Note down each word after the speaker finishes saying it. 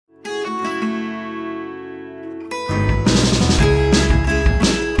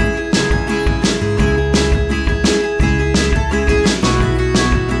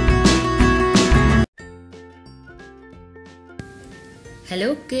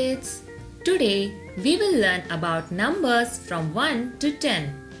Hello kids! Today we will learn about numbers from 1 to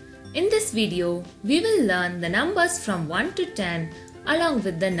 10. In this video, we will learn the numbers from 1 to 10 along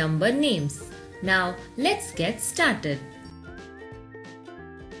with the number names. Now let's get started.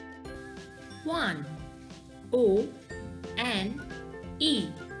 1. O-N-E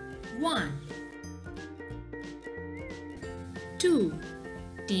 1. 2.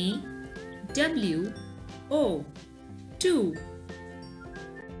 T-W-O 2.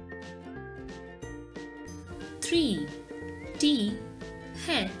 3. T-H-R-E-E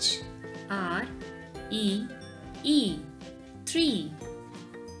 3.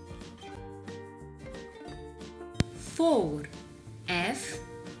 4.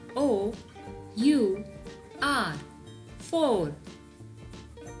 F-O-U-R 4.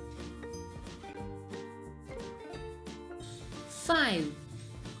 5.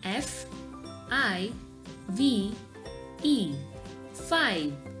 F-I-V-E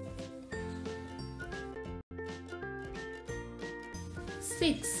 5.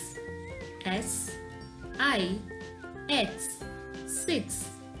 6. S-I-X 6.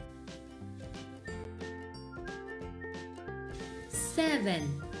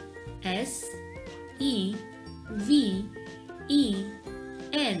 7. S-E-V-E-N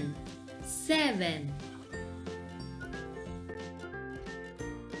 7.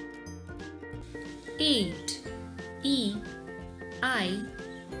 8. E-I-G-H-T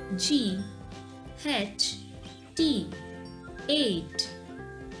 8.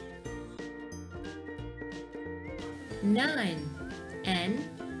 9. N-I-N-E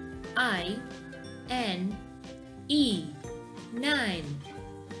 9.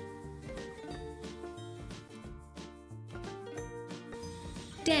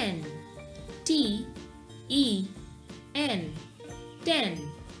 10. T-E-N 10.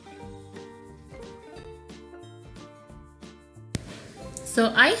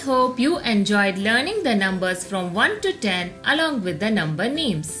 So I hope you enjoyed learning the numbers from 1 to 10 along with the number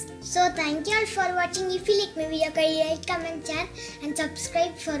names. So thank you all for watching. If you like my video, like, comment, share and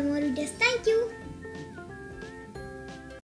subscribe for more videos. Thank you.